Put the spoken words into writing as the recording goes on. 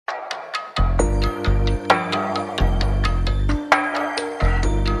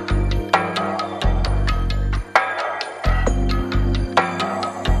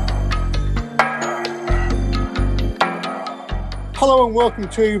Hello and welcome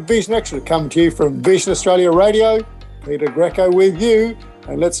to Vision Extra, coming to you from Vision Australia Radio. Peter Greco with you,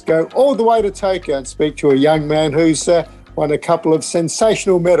 and let's go all the way to Tokyo and speak to a young man who's won a couple of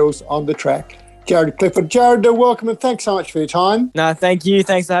sensational medals on the track. Jared Clifford. Jared, welcome and thanks so much for your time. No, thank you.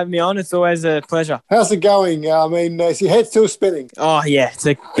 Thanks for having me on. It's always a pleasure. How's it going? I mean, is your head still spinning? Oh, yeah. It's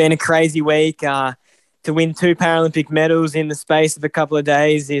been a crazy week. To win 2 Paralympic medals in the space of a couple of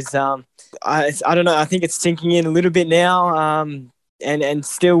days is, I don't know, I think it's sinking in a little bit now. And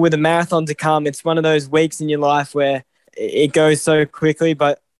still with a marathon to come, it's one of those weeks in your life where it goes so quickly,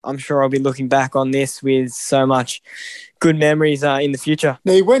 but I'm sure I'll be looking back on this with so much good memories in the future.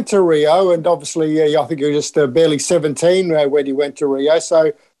 Now, you went to Rio, and obviously I think you were just barely 17 when you went to Rio.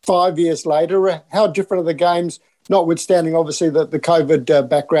 So 5 years later, how different are the games, notwithstanding obviously the COVID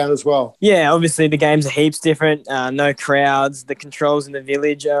background as well? Yeah, obviously the games are heaps different. No crowds. The controls in the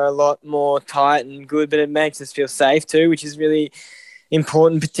village are a lot more tight and good, but it makes us feel safe too, which is really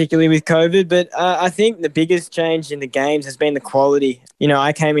important, particularly with COVID. But I think the biggest change in the games has been the quality. You know,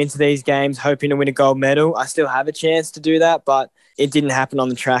 I came into these games hoping to win a gold medal. I still have a chance to do that, but it didn't happen on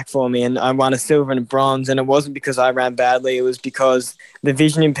the track for me. And I won a silver and a bronze, and it wasn't because I ran badly. It was because the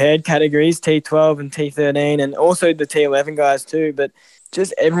vision impaired categories, T12 and T13, and also the T11 guys too, but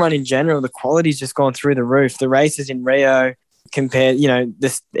just everyone in general, the quality's just gone through the roof. The races in Rio compared,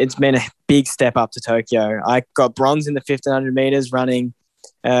 it's been a big step up to Tokyo. I got bronze in the 1500 meters running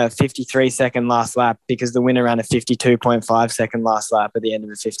 53-second last lap because the winner ran a 52.5-second last lap at the end of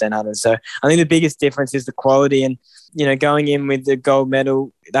the 1500. So I think the biggest difference is the quality, and going in with the gold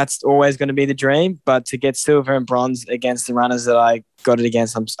medal, that's always going to be the dream. But to get silver and bronze against the runners that I got it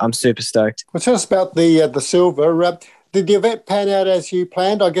against, I'm super stoked. Well, tell us about the silver. Did the event pan out as you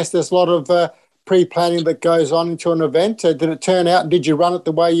planned? I guess there's a lot of pre-planning that goes on into an event. Did it turn out, and did you run it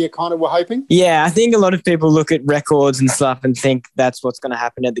the way you kind of were hoping? Yeah, I think a lot of people look at records and stuff and think that's what's going to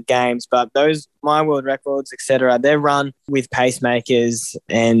happen at the games, but those my world records, etc., they're run with pacemakers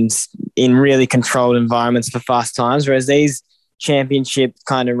and in really controlled environments for fast times, whereas these championship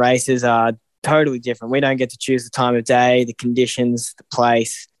kind of races are totally different. We don't get to choose the time of day, the conditions, the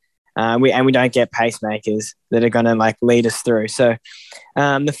place. We don't get pacemakers that are going to lead us through. So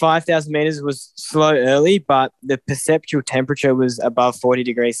the 5,000 meters was slow early, but the perceptual temperature was above 40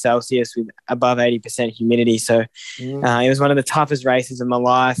 degrees Celsius with above 80% humidity. So it was one of the toughest races of my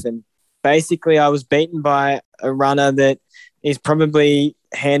life. And basically I was beaten by a runner that is probably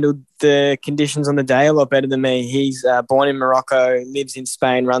handled the conditions on the day a lot better than me. He's born in Morocco, lives in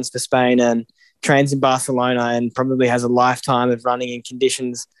Spain, runs for Spain, and trains in Barcelona, and probably has a lifetime of running in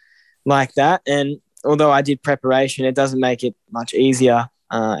conditions like that. And although I did preparation, it doesn't make it much easier.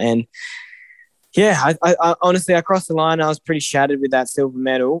 I honestly, I crossed the line. I was pretty shattered with that silver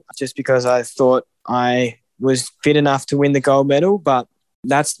medal just because I thought I was fit enough to win the gold medal. But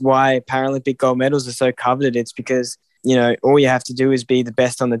that's why Paralympic gold medals are so coveted. It's because, all you have to do is be the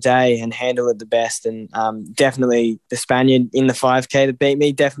best on the day and handle it the best. And definitely the Spaniard in the 5K that beat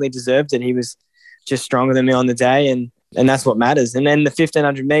me definitely deserved it. He was just stronger than me on the day, and that's what matters. And then the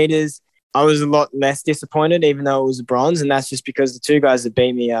 1500 meters, I was a lot less disappointed, even though it was a bronze. And that's just because the two guys that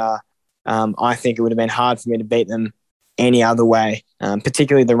beat me I think it would have been hard for me to beat them any other way,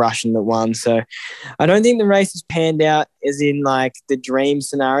 particularly the Russian that won. So I don't think the race has panned out as in the dream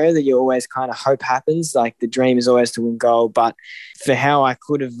scenario that you always kind of hope happens. The dream is always to win gold. But for how I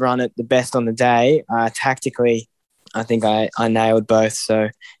could have run it the best on the day, tactically, I think I nailed both. So,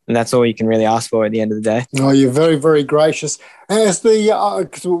 and that's all you can really ask for at the end of the day. Oh, you're very, very gracious. As the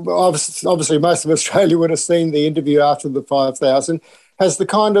obviously most of Australia would have seen the interview after the 5,000. Has the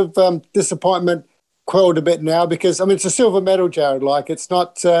kind of disappointment quelled a bit now? Because it's a silver medal, Jared. It's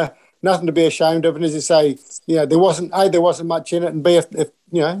not nothing to be ashamed of. And as you say, there wasn't much in it, and B, if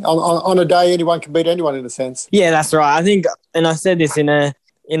on a day anyone can beat anyone in a sense. Yeah, that's right. I think, and I said this in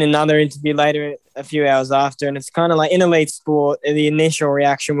another interview later, a few hours after, and it's kind of in elite sport, the initial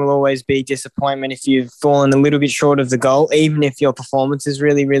reaction will always be disappointment if you've fallen a little bit short of the goal, even if your performance is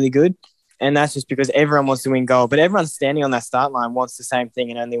really, really good. And that's just because everyone wants to win gold, but everyone standing on that start line wants the same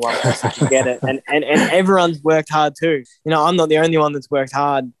thing, and only one person can get it. And everyone's worked hard too. I'm not the only one that's worked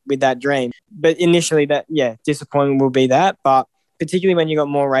hard with that dream. But initially disappointment will be that. But particularly when you got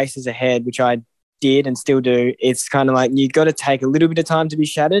more races ahead, which I did and still do, it's kind of you've got to take a little bit of time to be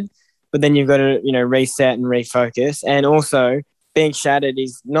shattered, but then you've got to, reset and refocus. And also being shattered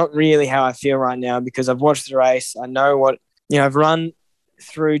is not really how I feel right now, because I've watched the race. I know what, I've run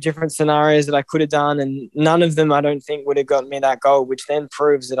through different scenarios that I could have done, and none of them I don't think would have gotten me that goal, which then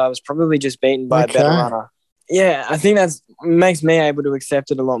proves that I was probably just beaten by a better runner. Yeah, I think that's makes me able to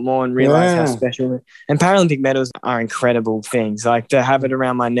accept it a lot more and realize how special. And Paralympic medals are incredible things. Like to have it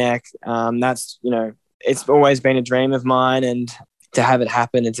around my neck, that's, it's always been a dream of mine, and to have it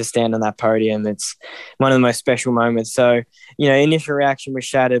happen and to stand on that podium, it's one of the most special moments. So, initial reaction was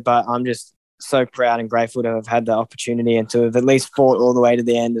shattered, but I'm just so proud and grateful to have had the opportunity and to have at least fought all the way to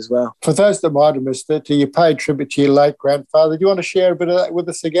the end as well. For those that might have missed it, you paid tribute to your late grandfather. Do you want to share a bit of that with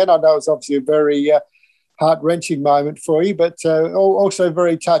us again? I know it's obviously a very heart-wrenching moment for you, but also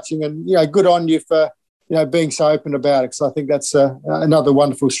very touching, and good on you for being so open about it, because I think that's another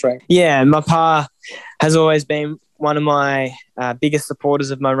wonderful strength. Yeah, my pa has always been one of my biggest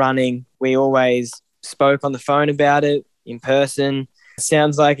supporters of my running. We always spoke on the phone about it, in person. It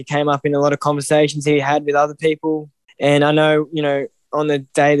sounds like it came up in a lot of conversations he had with other people. And I know, on the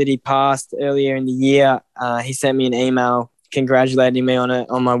day that he passed earlier in the year, he sent me an email congratulating me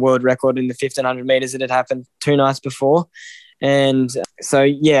on my world record in the 1,500 meters that had happened 2 nights before. And so,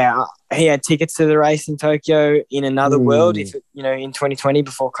 yeah, he had tickets to the race in Tokyo in another world, in 2020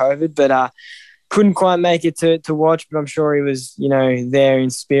 before COVID, but couldn't quite make it to watch, but I'm sure he was, there in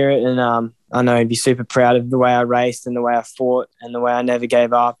spirit. And I know he'd be super proud of the way I raced and the way I fought and the way I never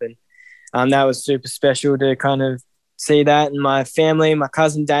gave up. And that was super special to kind of see that. And my family, my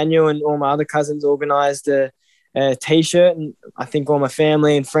cousin Daniel and all my other cousins organised a T-shirt, and I think all my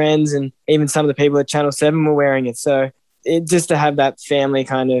family and friends and even some of the people at Channel 7 were wearing it. So just to have that family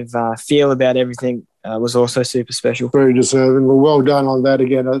kind of feel about everything was also super special. Very deserving. Well done on that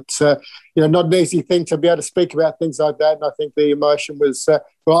again. It's not an easy thing to be able to speak about things like that, and I think the emotion was, I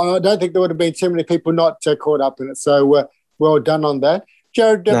don't think there would have been too many people not caught up in it, so well done on that.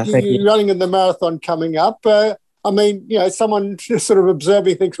 Jared, you're running in the marathon coming up. Someone sort of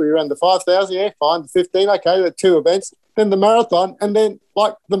observing things where you ran the 5,000, yeah, fine, the 15, okay, the 2 events, then the marathon, and then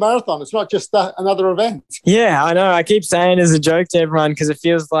like the marathon, it's not just another event. Yeah, I know. I keep saying as a joke to everyone because it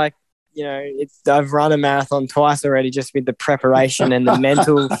feels like, I've run a marathon twice already just with the preparation and the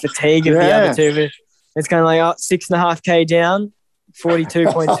mental fatigue of the other two. It's kind of like 6.5K down,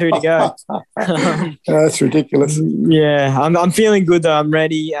 42.2 to go. That's ridiculous. Yeah, I'm feeling good though. I'm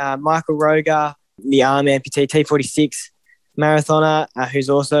ready. Michael Roger, the arm amputee, T46 marathoner, who's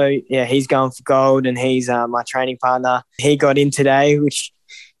also, he's going for gold, and he's my training partner. He got in today, which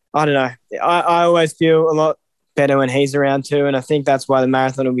I don't know. I always feel a lot better when he's around too, and I think that's why the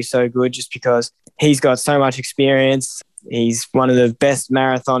marathon will be so good, just because he's got so much experience. He's one of the best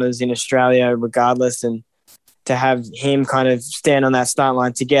marathoners in Australia regardless, and to have him kind of stand on that start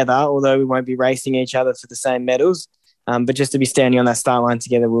line together, although we won't be racing each other for the same medals, but just to be standing on that start line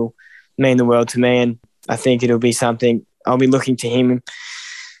together will mean the world to me, and I think it'll be something I'll be looking to him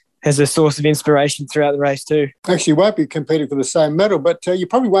as a source of inspiration throughout the race too. Actually, you won't be competing for the same medal, but you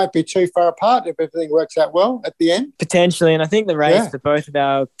probably won't be too far apart if everything works out well at the end. Potentially, and I think the race for both of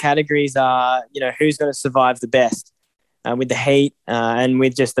our categories are, who's going to survive the best with the heat and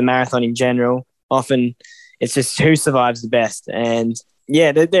with just the marathon in general. Often it's just who survives the best. And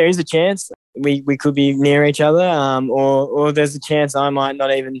yeah, there is a chance we could be near each other, or there's a chance I might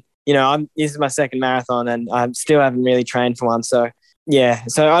not even, this is my second marathon and I still haven't really trained for one. So yeah,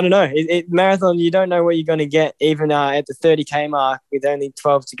 so I don't know. Marathon, you don't know what you're going to get. Even at the 30K mark with only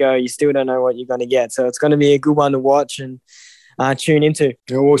 12 to go, you still don't know what you're going to get. So it's going to be a good one to watch and tune into.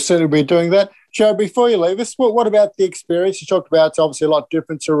 Yeah, we'll certainly be doing that. Joe, before you leave us, what about the experience? You talked about it's obviously a lot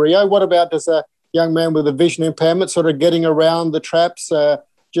different to Rio. What about as a young man with a vision impairment, sort of getting around the traps,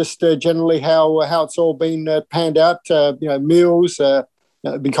 just generally how it's all been panned out, meals,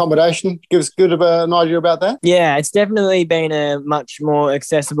 the accommodation? Give us good of an idea about that. Yeah, it's definitely been a much more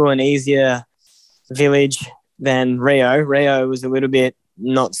accessible and easier village than Rio. Rio was a little bit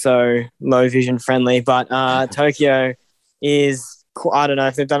not so low vision friendly, but Tokyo is, I don't know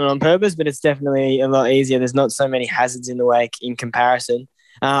if they've done it on purpose, but it's definitely a lot easier. There's not so many hazards in the wake in comparison.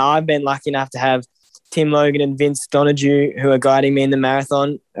 I've been lucky enough to have Tim Logan and Vince Donahue, who are guiding me in the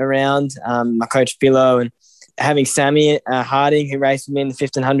marathon around, my coach Philo, and having Sammy Harding, who raced with me in the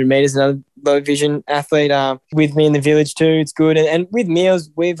 1,500 metres, another low vision athlete, with me in the village too. It's good. And with meals,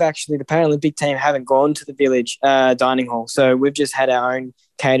 we've actually, the Paralympic team haven't gone to the village dining hall. So we've just had our own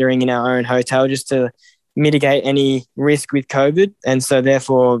catering in our own hotel just to mitigate any risk with COVID. And so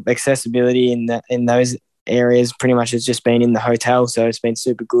therefore accessibility in those areas pretty much has just been in the hotel. So it's been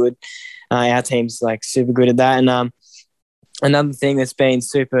super good. Our team's like super good at that. And another thing that's been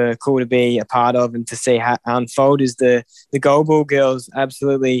super cool to be a part of and to see how unfold is the Goalball girls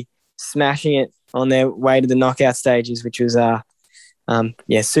absolutely smashing it on their way to the knockout stages, which was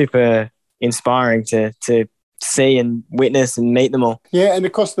super inspiring to see and witness and meet them all. Yeah, and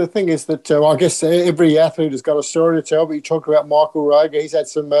of course the thing is that I guess every athlete has got a story to tell. But you talk about Michael Roger; he's had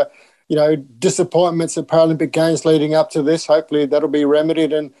some, disappointments at Paralympic Games leading up to this. Hopefully that'll be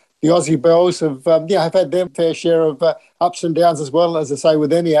remedied, and the Aussie Bells have had their fair share of ups and downs as well, as I say,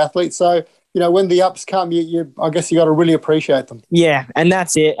 with any athlete. So when the ups come, I guess you got to really appreciate them. Yeah, and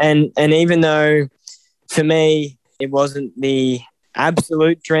that's it. And even though for me it wasn't the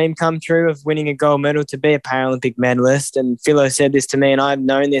absolute dream come true of winning a gold medal to be a Paralympic medalist. And Philo said this to me, and I've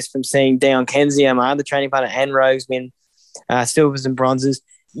known this from seeing Dion Kenzie, my other training partner, and Rogues win silvers and bronzes.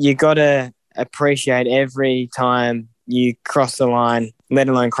 You got to appreciate every time you cross the line, let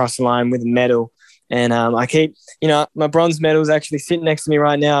alone cross the line with a medal. And I keep, my bronze medal is actually sitting next to me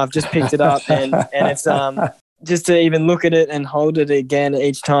right now. I've just picked it up, and it's just to even look at it and hold it again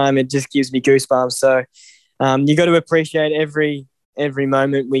each time, it just gives me goosebumps. So you got to appreciate every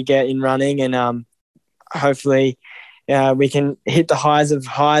moment we get in running, and hopefully we can hit the highs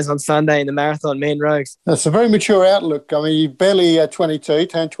on Sunday in the marathon, me and Rogues. That's a very mature outlook. I mean, you're barely 22,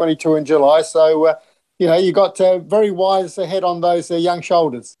 turned 22 in July, so you got very wise head on those young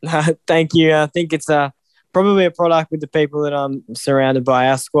shoulders. Thank you. I think it's probably a product with the people that I'm surrounded by.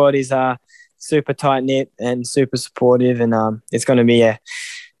 Our squad is super tight knit and super supportive, and it's going to be a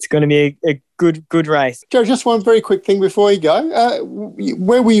good race. Joe, just one very quick thing before you go.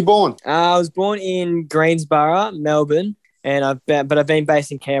 Where were you born? I was born in Greensborough, Melbourne, and I've been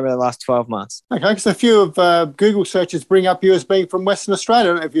based in Canberra the last 12 months. Okay, because a few of Google searches bring up you as being from Western Australia. I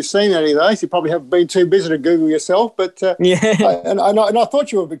don't know if you've seen any of those. You probably haven't been too busy to Google yourself, but yeah. I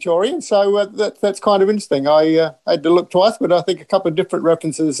thought you were Victorian, so that's kind of interesting. I had to look twice, but I think a couple of different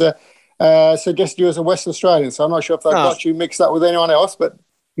references suggested you as a Western Australian, so I'm not sure if that got you mixed up with anyone else, but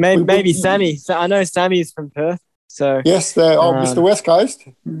maybe Sammy. So I know Sammy is from Perth. So yes, Mr. West Coast.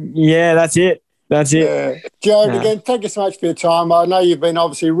 Yeah, that's it. Yeah. Joe, again, thank you so much for your time. I know you've been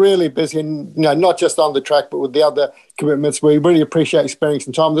obviously really busy, and not just on the track, but with the other commitments. We really appreciate spending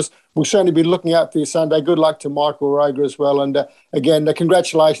some time with us. We'll certainly be looking out for you Sunday. Good luck to Michael Roger as well. And again,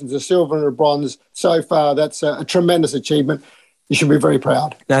 congratulations, a silver and a bronze so far. That's a tremendous achievement. You should be very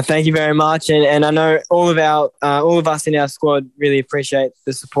proud. No, thank you very much, and I know all of us in our squad really appreciate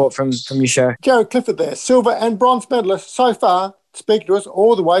the support from your show. Jared Clifford there, silver and bronze medalist so far, speaking to us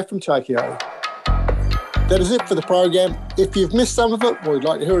all the way from Tokyo. That is it for the program. If you've missed some of it or you'd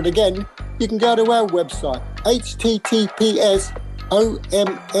like to hear it again, you can go to our website,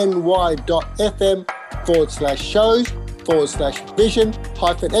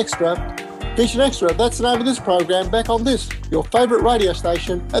 https://shows/vision-extra. Vision Extra, that's the name of this program, back on this, your favourite radio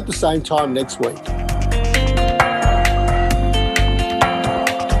station at the same time next week.